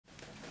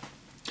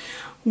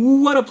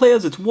What up,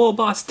 players? It's World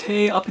Boss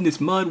Tay up in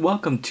this mud.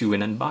 Welcome to an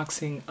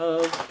unboxing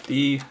of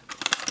the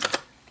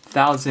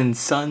Thousand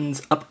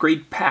Suns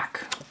upgrade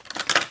pack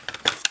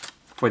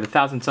for the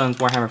Thousand Suns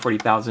Warhammer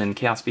 40,000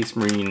 Chaos Space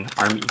Marine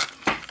Army.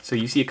 So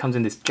you see it comes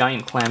in this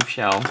giant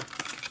clamshell,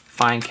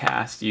 fine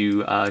cast.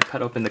 You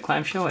cut open the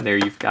clamshell and there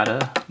you've got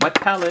a wet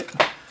palette.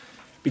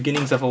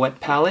 Beginnings of a wet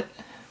palette.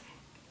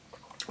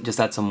 Just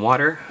add some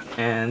water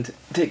and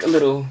take a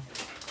little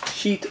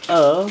sheet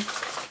of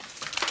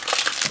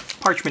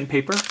parchment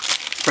paper,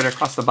 spread it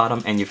across the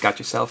bottom, and you've got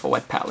yourself a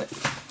wet palette.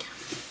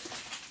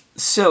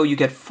 So you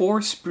get 4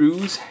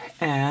 sprues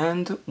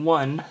and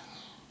 1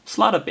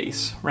 slotted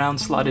base,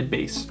 round slotted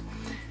base.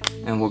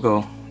 And we'll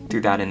go through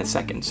that in a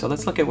second. So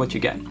let's look at what you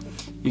get.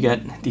 You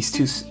get these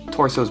 2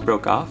 torsos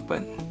broke off,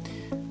 but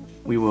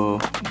we will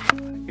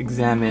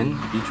examine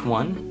each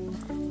one.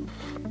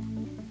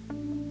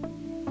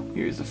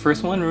 Here's the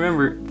first one.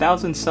 Remember,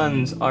 Thousand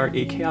Suns are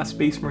a Chaos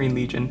Space Marine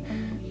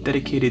Legion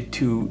dedicated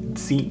to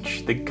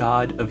Tzeentch, the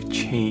god of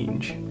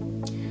change.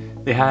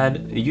 They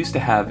used to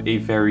have a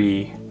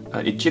very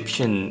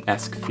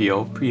Egyptian-esque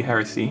feel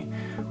pre-heresy,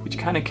 which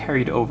kind of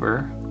carried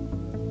over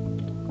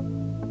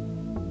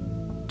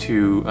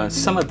to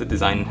some of the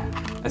design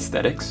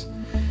aesthetics.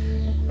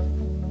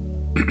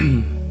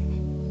 And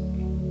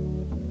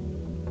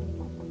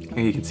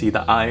you can see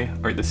the eye,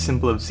 or the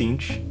symbol of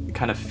Tzeentch, the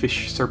kind of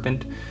fish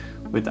serpent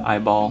with the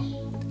eyeball.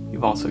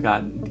 You've also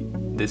got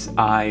this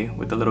eye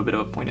with a little bit of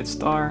a pointed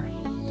star.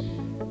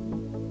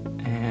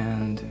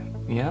 And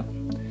yeah,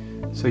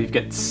 so you've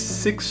got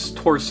 6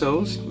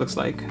 torsos, looks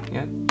like.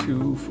 Yeah,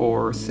 2,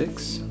 4,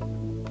 6.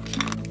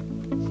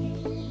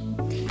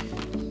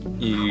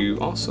 You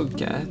also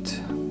get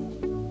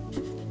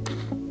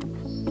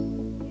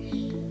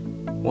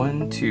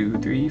 1, 2,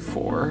 3,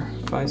 4,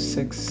 5,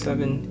 6,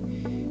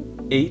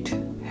 7, 8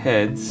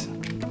 heads.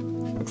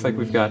 Looks like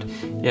we've got,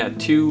 yeah,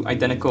 2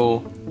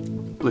 identical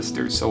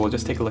blisters, so we'll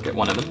just take a look at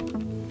one of them.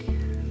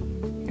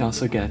 You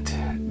also get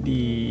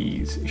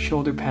these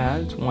shoulder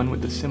pads, one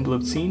with the symbol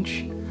of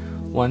Tzeentch,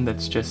 one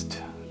that's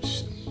just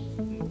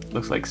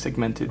looks like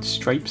segmented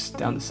stripes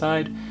down the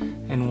side,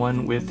 and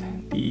one with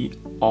the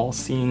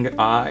all-seeing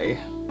eye.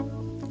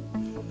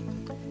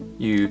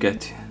 You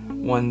get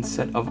 1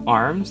 set of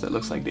arms that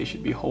looks like they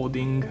should be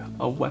holding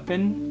a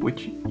weapon,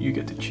 which you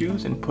get to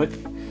choose and put.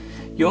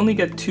 You only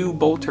get 2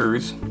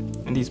 bolters,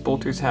 and these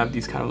bolters have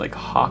these kind of like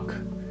hawk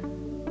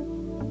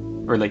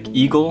or like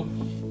eagle.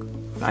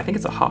 I think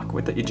it's a hawk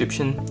with the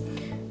Egyptian,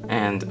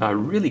 and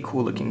really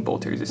cool looking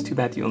bolters. It's too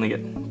bad you only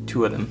get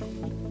 2 of them.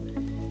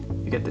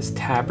 You get this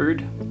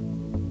tabard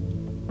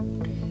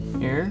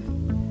here,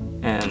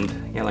 and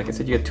yeah, like I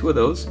said, you get 2 of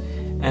those.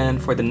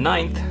 And for the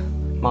 9th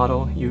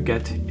model, you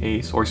get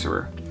a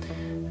sorcerer,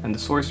 and the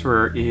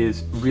sorcerer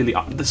is really,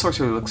 the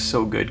sorcerer looks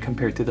so good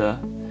compared to the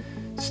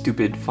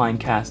stupid fine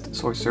cast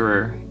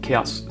sorcerer,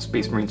 Chaos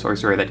Space Marine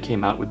sorcerer that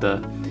came out with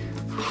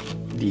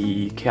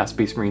the Chaos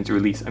Space Marines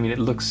release. I mean, it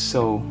looks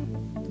so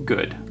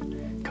good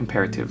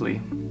comparatively.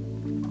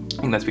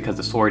 I think that's because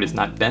the sword is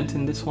not bent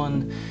in this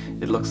one.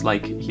 It looks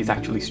like he's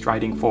actually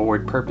striding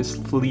forward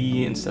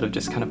purposefully instead of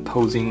just kind of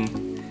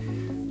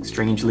posing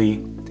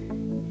strangely.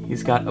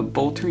 He's got a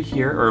bolter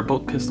here, or a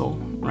bolt pistol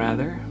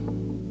rather.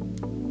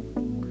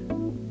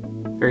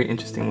 Very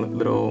interesting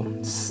little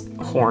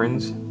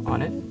horns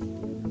on it.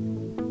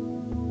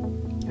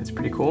 It's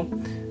pretty cool.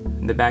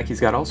 In the back he's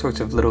got all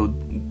sorts of little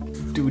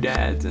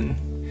doodads and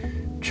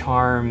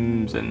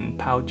charms and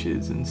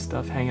pouches and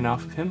stuff hanging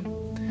off of him.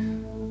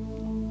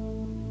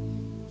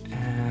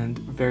 And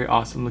very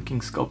awesome looking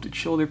sculpted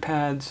shoulder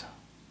pads.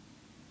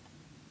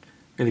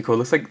 Really cool.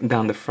 Looks like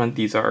down the front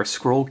these are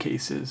scroll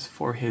cases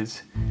for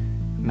his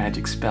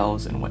magic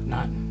spells and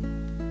whatnot.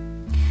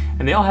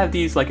 And they all have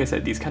these, like I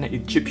said, these kind of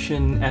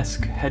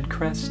Egyptian-esque head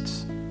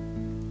crests,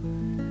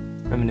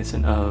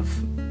 reminiscent of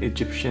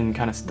Egyptian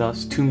kind of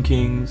stuffs, Tomb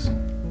Kings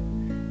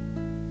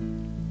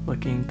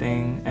looking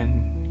thing.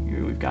 And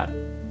here we've got,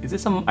 is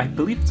this I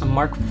believe it's a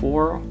Mark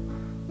IV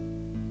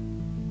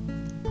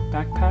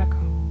backpack?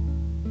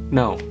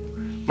 No,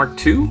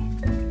 Mark II?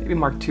 Maybe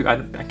Mark II.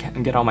 I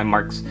can't get all my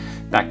Mark's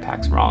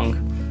backpacks wrong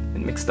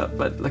and mixed up,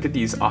 but look at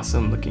these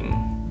awesome looking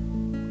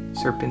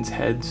serpents'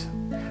 heads.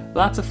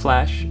 Lots of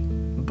flash,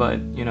 but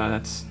you know,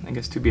 that's I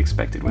guess to be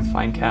expected with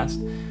fine cast.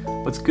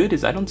 What's good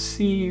is I don't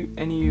see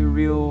any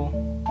real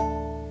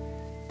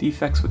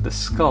defects with the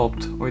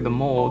sculpt or the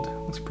mold.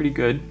 Looks pretty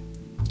good.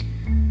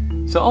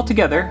 So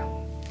altogether,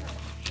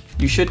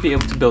 you should be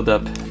able to build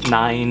up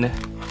 9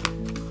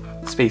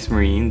 Space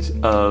Marines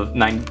of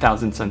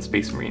 9,000 Sun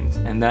Space Marines,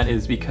 and that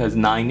is because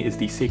 9 is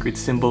the sacred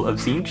symbol of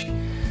Tzeentch.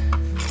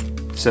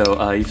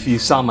 So if you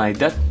saw my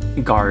Death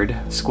Guard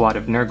squad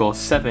of Nurgle,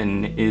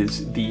 7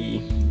 is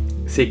the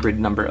sacred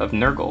number of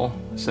Nurgle.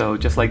 So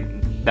just like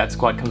that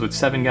squad comes with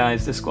 7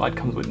 guys, this squad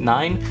comes with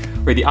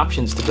 9, or the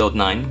options to build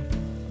 9.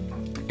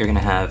 You're gonna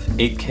have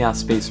 8 Chaos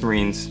Space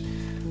Marines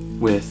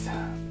with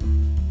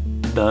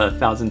the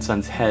Thousand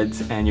Suns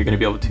heads, and you're gonna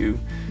be able to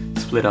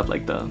split up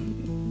like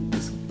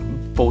this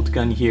bolt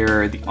gun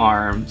here, the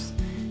arms.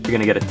 You're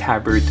gonna get a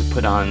tabard to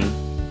put on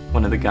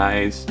one of the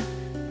guys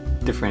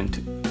different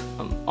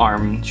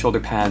arm, shoulder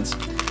pads.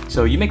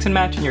 So you mix and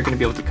match and you're going to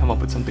be able to come up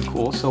with something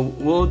cool. So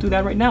we'll do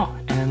that right now.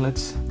 And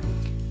let's,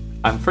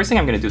 first thing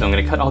I'm going to do is I'm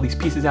going to cut all these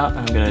pieces out and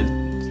I'm going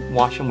to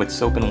wash them with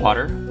soap and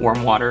water,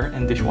 warm water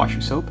and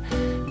dishwasher soap.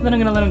 And then I'm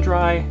going to let them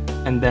dry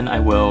and then I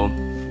will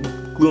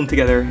glue them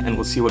together and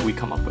we'll see what we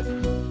come up with.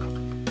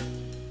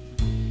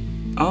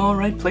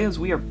 Alright players,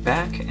 we are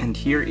back and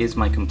here is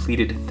my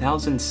completed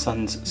Thousand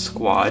Sons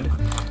squad.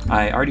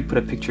 I already put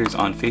up pictures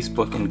on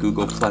Facebook and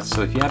Google+,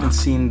 so if you haven't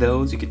seen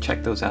those, you could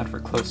check those out for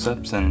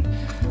close-ups and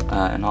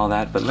all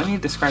that. But let me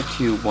describe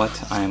to you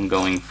what I'm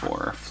going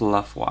for,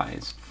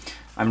 fluff-wise.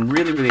 I'm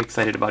really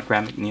excited about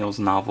Graham McNeil's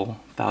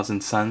novel,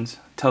 Thousand Sons.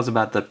 It tells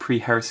about the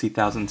pre-heresy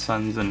Thousand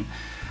Sons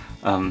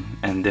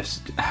and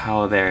just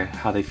how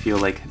they feel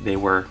like they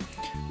were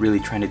really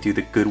trying to do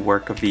the good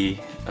work of the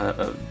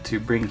to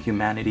bring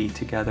humanity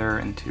together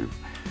and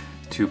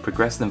to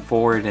progress them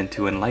forward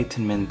into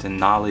enlightenment and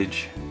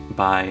knowledge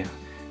by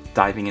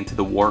diving into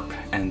the warp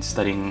and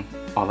studying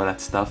all of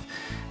that stuff.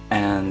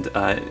 And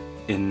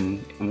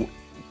in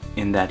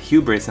that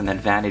hubris and that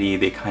vanity,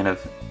 they kind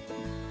of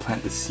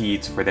plant the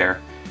seeds for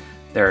their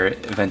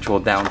eventual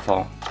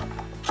downfall.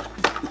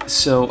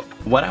 So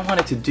what I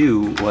wanted to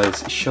do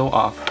was show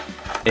off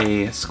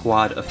a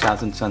squad of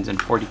Thousand Sons in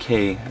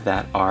 40k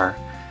that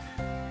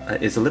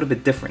is a little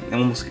bit different and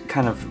almost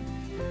kind of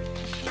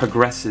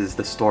progresses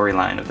the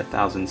storyline of the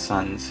Thousand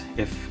Sons,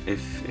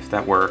 if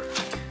that were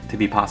to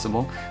be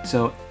possible.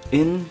 So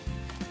in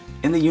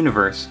the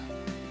universe,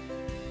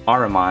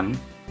 Ahriman,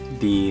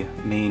 the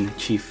main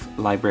chief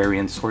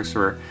librarian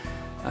sorcerer,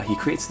 he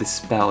creates this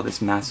spell,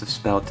 this massive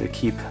spell to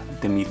keep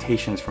the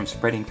mutations from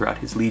spreading throughout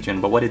his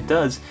legion. But what it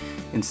does,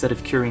 instead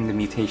of curing the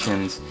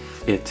mutations,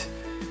 it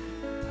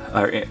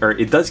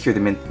does cure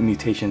the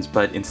mutations,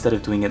 but instead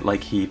of doing it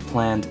like he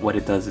planned, what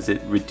it does is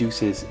it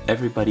reduces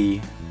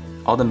everybody,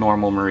 all the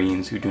normal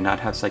Marines who do not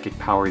have psychic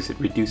powers, it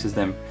reduces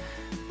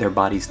their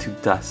bodies to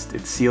dust.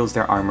 It seals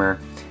their armor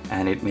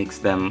and it makes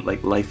them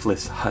like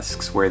lifeless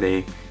husks where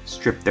they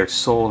strip their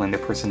soul and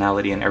their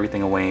personality and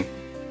everything away.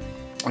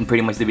 And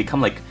pretty much they become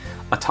like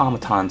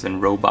automatons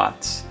and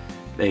robots.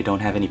 They don't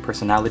have any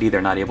personality,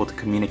 they're not able to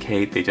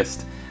communicate, they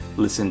just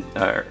listen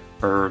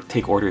or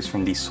take orders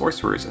from these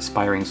sorcerers,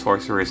 aspiring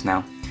sorcerers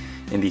now,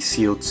 in these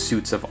sealed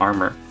suits of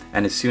armor.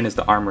 And as soon as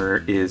the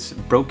armor is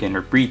broken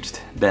or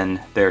breached,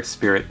 then their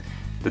spirit,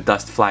 the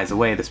dust flies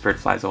away, the spirit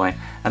flies away.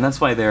 And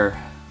that's why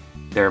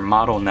their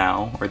motto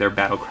now, or their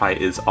battle cry,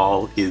 is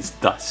 "all is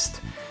dust."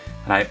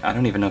 And I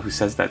don't even know who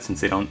says that since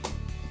they don't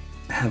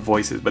have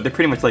voices, but they're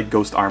pretty much like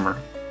ghost armor.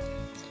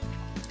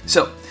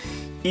 So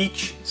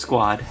each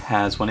squad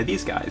has one of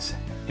these guys,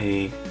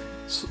 a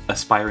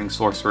aspiring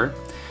sorcerer.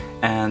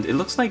 And it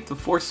looks like the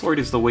Force Sword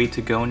is the way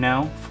to go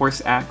now.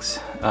 Force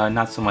Axe,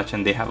 not so much,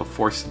 and they have a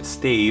Force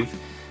Stave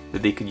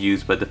that they could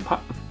use, but the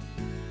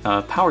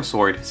Power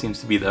Sword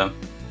seems to be the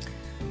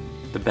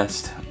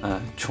best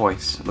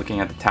choice, looking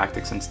at the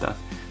tactics and stuff.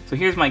 So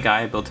here's my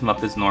guy, I built him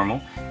up as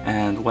normal,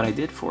 and what I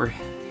did for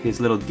his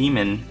little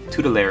demon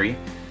tutelary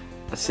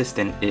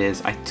assistant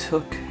is I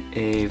took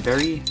a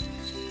very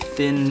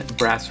thin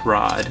brass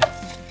rod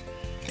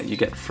that you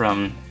get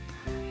from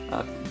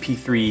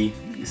P3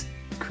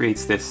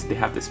 creates this. They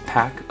have this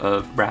pack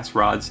of brass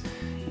rods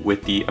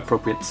with the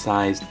appropriate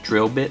sized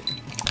drill bit,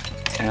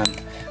 and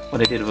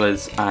what I did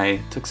was I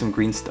took some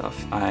green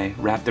stuff, I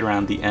wrapped it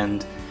around the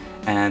end,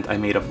 and I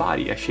made a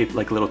body. I shaped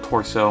like a little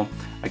torso,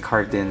 I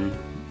carved in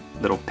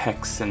little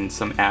pecs and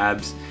some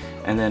abs,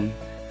 and then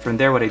from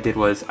there what I did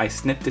was I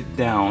snipped it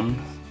down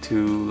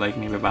to like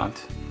maybe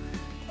about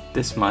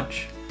this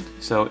much,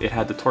 so it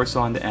had the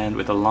torso on the end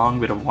with a long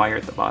bit of wire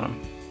at the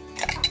bottom.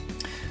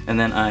 And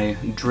then I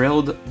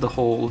drilled the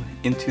hole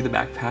into the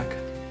backpack.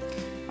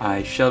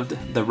 I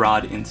shoved the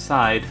rod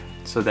inside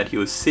so that he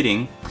was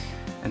sitting,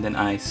 and then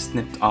I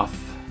snipped off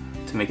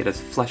to make it as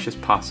flush as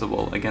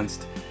possible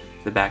against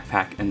the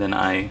backpack, and then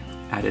I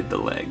added the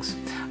legs.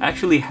 I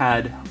actually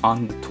had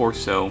on the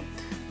torso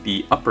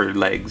the upper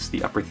legs,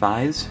 the upper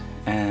thighs,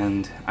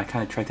 and I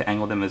kind of tried to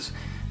angle them as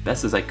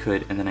best as I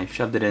could, and then I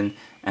shoved it in,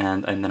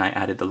 and then I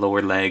added the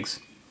lower legs.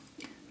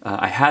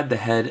 I had the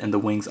head and the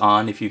wings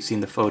on, if you've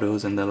seen the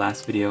photos in the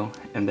last video,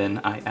 and then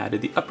I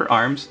added the upper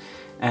arms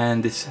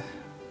and this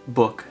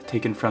book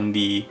taken from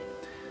the,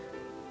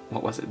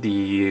 what was it,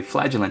 the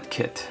Flagellant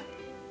kit.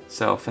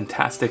 So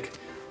fantastic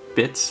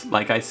bits,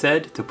 like I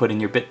said, to put in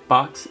your bit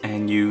box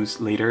and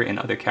use later in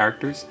other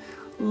characters.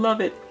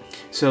 Love it!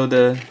 So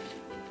the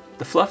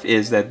fluff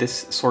is that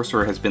this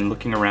sorcerer has been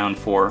looking around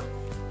for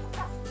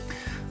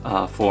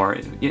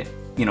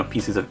you know,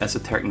 pieces of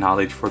esoteric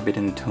knowledge,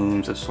 forbidden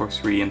tomes of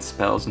sorcery and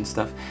spells and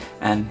stuff,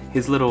 and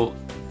his little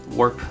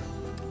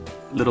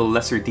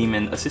lesser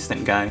demon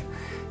assistant guy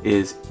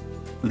is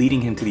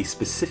leading him to these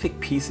specific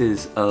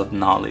pieces of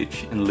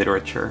knowledge in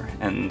literature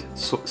and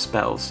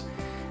spells.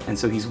 And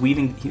so he's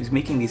making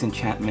these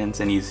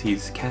enchantments, and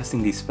he's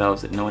casting these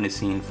spells that no one has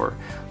seen for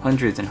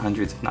hundreds and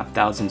hundreds, if not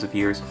thousands of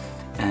years.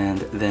 And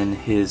then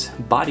his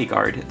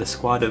bodyguard, the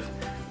squad of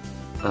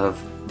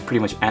pretty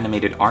much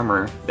animated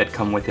armor that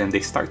come with him,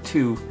 they start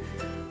to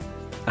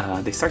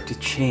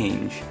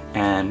change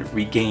and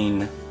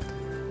regain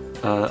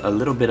a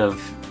little bit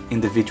of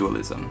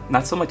individualism.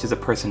 Not so much as a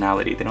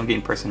personality, they don't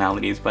gain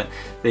personalities, but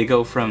they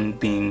go from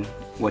being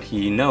what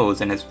he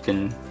knows and has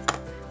been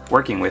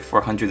working with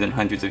for hundreds and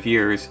hundreds of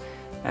years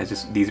as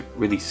just these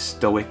really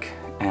stoic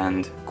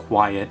and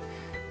quiet,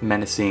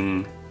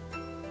 menacing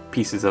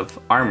pieces of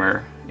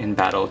armor in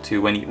battle,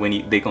 to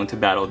when they go into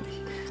battle,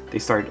 they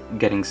start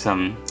getting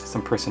some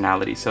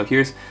personality. So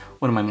here's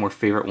one of my more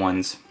favorite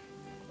ones.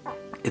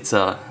 It's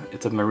a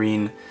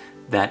Marine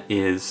that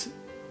is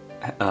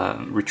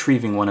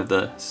retrieving one of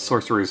the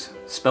sorcerer's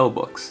spell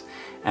books,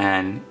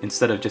 and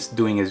instead of just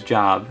doing his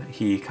job,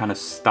 he kind of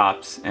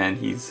stops and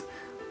he's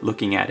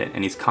looking at it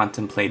and he's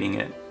contemplating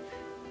it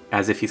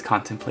as if he's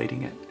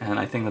contemplating it. And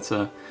I think that's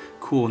a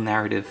cool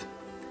narrative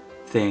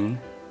thing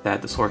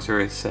that the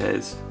sorcerer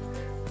says,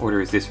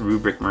 orders this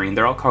rubric marine.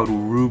 They're all called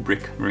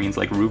rubric marines,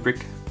 like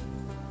rubric,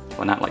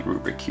 well, not like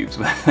rubric cubes,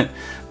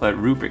 but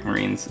rubric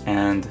marines.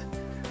 And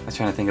I was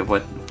trying to think of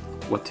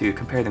what to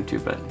compare them to,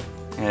 but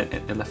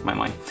it left my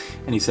mind.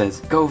 And he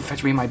says, "Go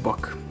fetch me my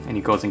book." And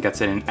he goes and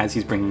gets it, and as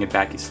he's bringing it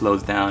back, he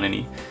slows down and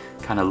he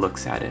kind of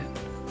looks at it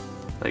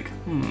like,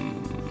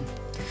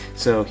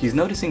 So he's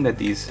noticing that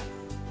these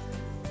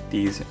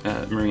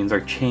Marines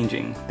are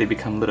changing. They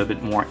become a little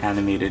bit more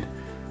animated,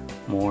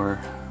 more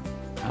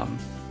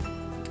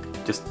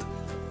just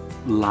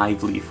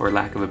lively, for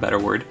lack of a better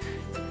word.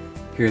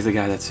 Here's a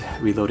guy that's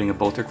reloading a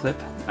bolter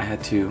clip. I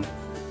had to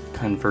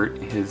convert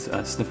his,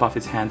 snip off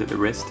his hand at the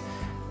wrist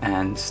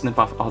and snip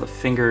off all the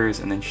fingers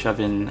and then shove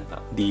in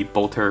the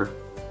bolter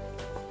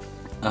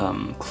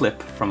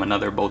clip from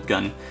another bolt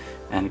gun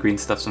and green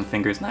stuff some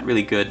fingers. Not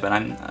really good, but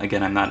I'm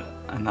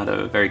not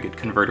a very good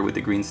converter with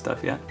the green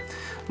stuff yet.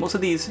 Most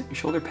of these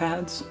shoulder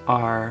pads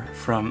are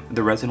from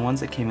the resin ones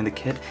that came in the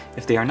kit.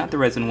 If they are not the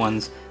resin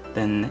ones,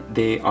 then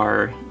they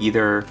are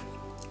either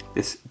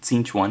this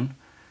Tzeentch one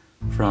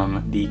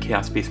from the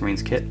Chaos Space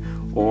Marines kit,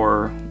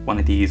 or one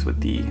of these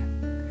with the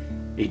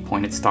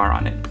 8-pointed star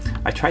on it.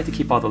 I tried to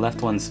keep all the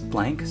left ones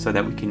blank so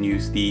that we can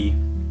use the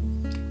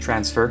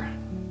transfer,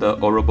 the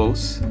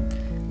Ouroboros,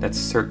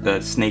 that's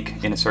the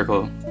snake in a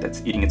circle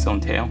that's eating its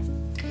own tail.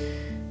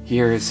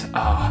 Here's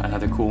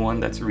another cool one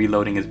that's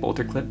reloading his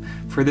bolter clip.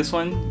 For this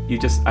one,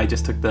 I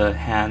just took the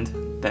hand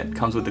that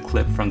comes with the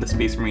clip from the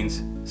Space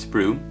Marines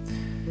sprue,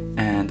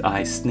 and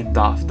I snipped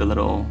off the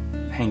little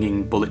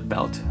hanging bullet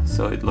belt,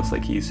 so it looks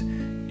like he's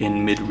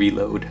in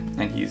mid-reload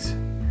and he's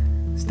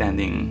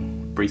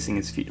standing, bracing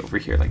his feet over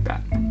here like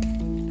that.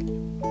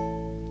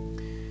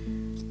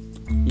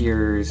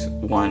 Here's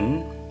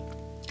one,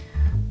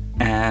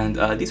 and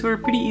these were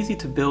pretty easy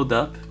to build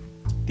up.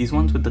 These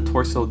ones with the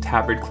torso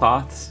tabard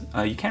cloths,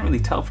 you can't really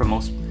tell from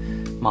most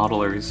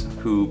modelers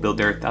who build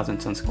their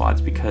 1,000-ton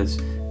squads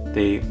because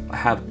they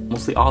have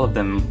mostly all of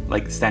them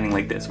like standing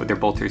like this with their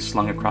bolters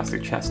slung across their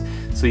chest.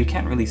 So you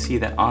can't really see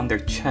that on their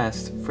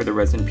chest for the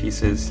resin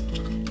pieces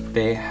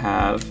they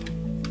have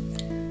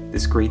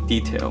this great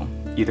detail,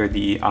 either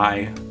the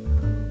eye,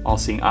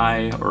 all-seeing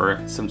eye, or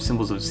some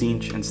symbols of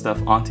Tzeentch and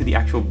stuff onto the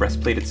actual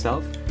breastplate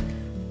itself,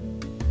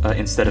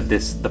 instead of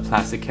the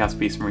plastic Chaos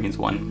Space Marines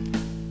one.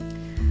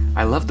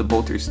 I love the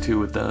bolters too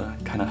with the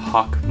kind of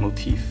hawk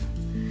motif.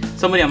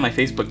 Somebody on my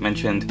Facebook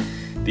mentioned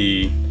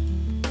the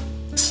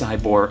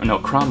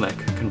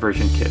Cromlech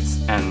conversion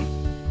kits, and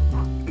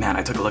man,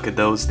 I took a look at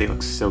those. They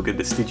look so good,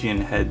 the Stygian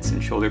heads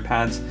and shoulder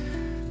pads,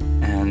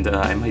 and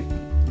I might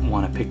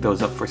want to pick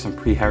those up for some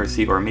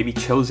pre-heresy, or maybe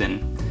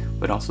Chosen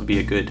would also be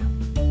a good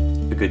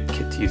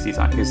kit to use these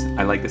on.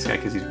 I like this guy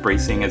because he's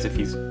bracing as if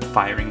he's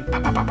firing,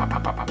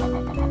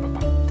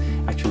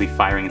 actually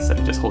firing instead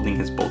of just holding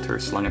his bolter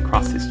slung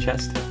across his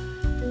chest.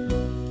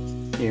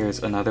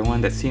 Here's another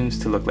one that seems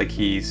to look like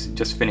he's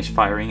just finished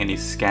firing and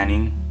he's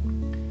scanning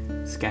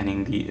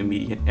the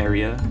immediate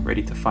area,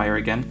 ready to fire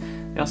again.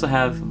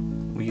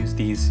 We use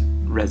these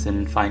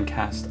resin fine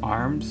cast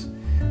arms,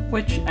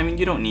 which, I mean,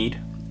 you don't need.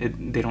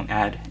 They don't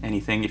add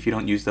anything. If you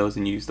don't use those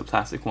and you use the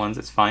plastic ones,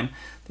 it's fine.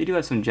 They do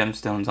have some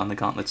gemstones on the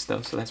gauntlets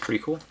though, so that's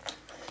pretty cool.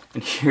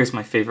 And here's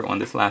my favorite one,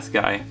 this last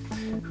guy,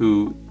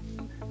 who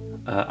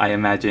I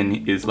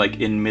imagine is like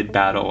in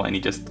mid-battle and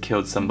he just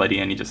killed somebody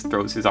and he just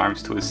throws his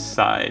arms to his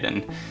side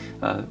and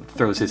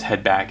throws his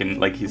head back and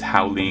like he's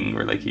howling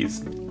or like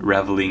he's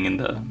reveling in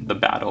the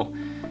battle.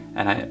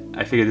 And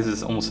I figure this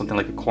is almost something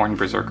like a Khorne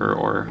Berserker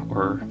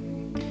or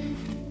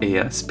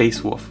a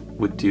Space Wolf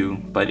would do,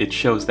 but it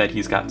shows that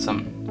he's got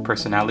some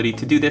personality.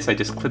 To do this, I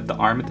just clipped the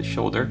arm at the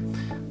shoulder.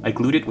 I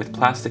glued it with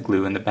plastic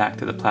glue in the back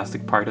to the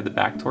plastic part of the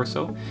back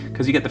torso,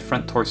 because you get the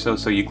front torso,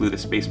 so you glue the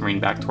Space Marine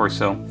back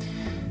torso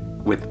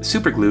with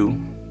super glue,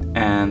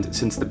 and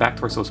since the back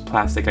torso is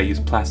plastic, I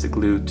used plastic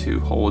glue to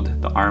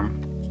hold the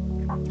arm.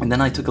 And then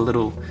I took a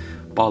little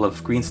ball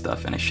of green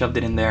stuff and I shoved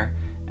it in there,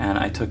 and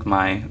I took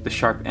the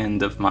sharp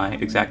end of my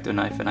X-Acto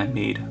knife and I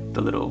made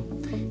the little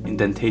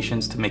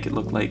indentations to make it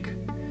look like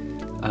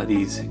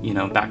these,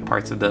 back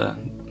parts of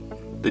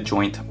the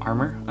joint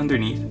armor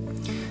underneath.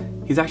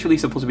 He's actually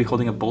supposed to be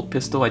holding a bolt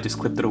pistol. I just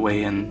clipped it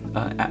away and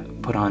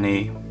put on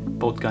a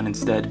bolt gun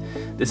instead.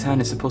 This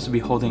hand is supposed to be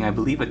holding, I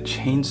believe, a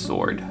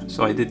chainsword.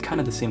 So I did kind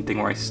of the same thing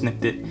where I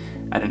snipped it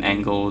at an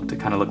angle to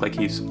kind of look like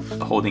he's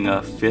holding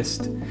a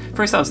fist.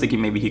 First I was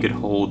thinking maybe he could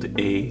hold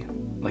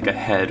like a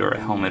head or a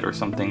helmet or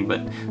something,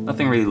 but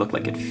nothing really looked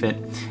like it fit.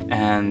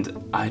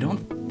 And I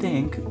don't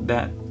think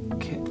that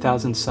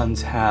Thousand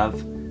Sons have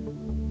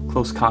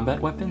close combat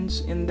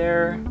weapons in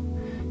their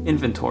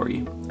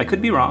inventory. I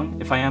could be wrong.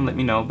 If I am, let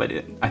me know, but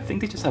I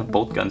think they just have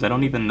bolt guns. I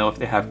don't even know if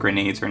they have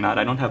grenades or not.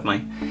 I don't have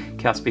my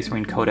Chaos Space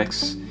Marine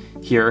Codex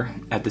here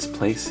at this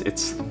place.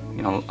 It's,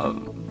 you know, a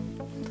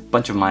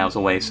bunch of miles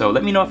away, so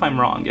let me know if I'm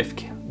wrong, if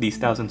these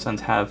Thousand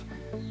Sons have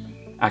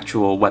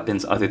actual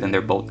weapons other than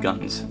their bolt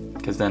guns,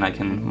 because then I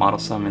can model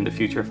some in the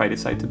future if I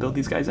decide to build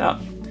these guys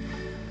out.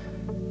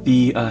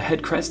 The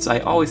head crests I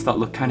always thought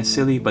looked kind of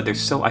silly, but they're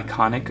so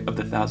iconic of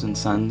the Thousand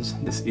Sons,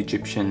 this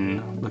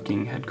Egyptian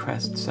looking head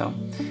crest, so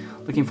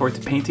looking forward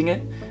to painting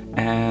it.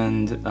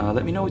 And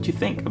let me know what you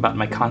think about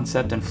my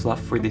concept and fluff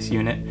for this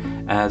unit,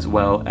 as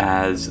well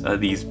as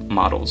these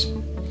models.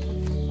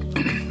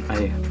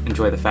 I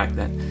enjoy the fact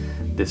that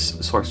this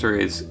sorcerer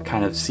is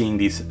kind of seeing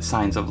these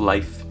signs of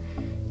life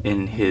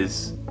in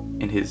his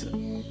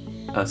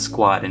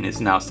squad, and is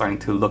now starting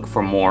to look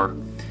for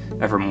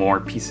ever more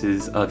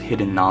pieces of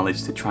hidden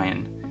knowledge to try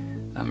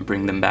and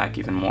bring them back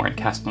even more and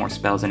cast more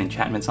spells and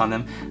enchantments on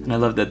them. And I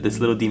love that this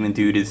little demon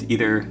dude is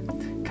either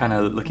kind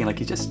of looking like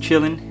he's just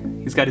chilling,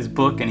 he's got his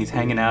book and he's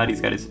hanging out,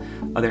 he's got his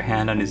other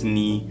hand on his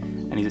knee,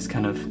 and he's just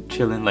kind of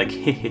chilling like,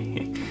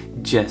 hey,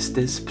 just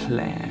as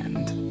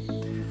planned.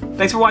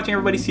 Thanks for watching,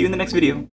 everybody. See you in the next video.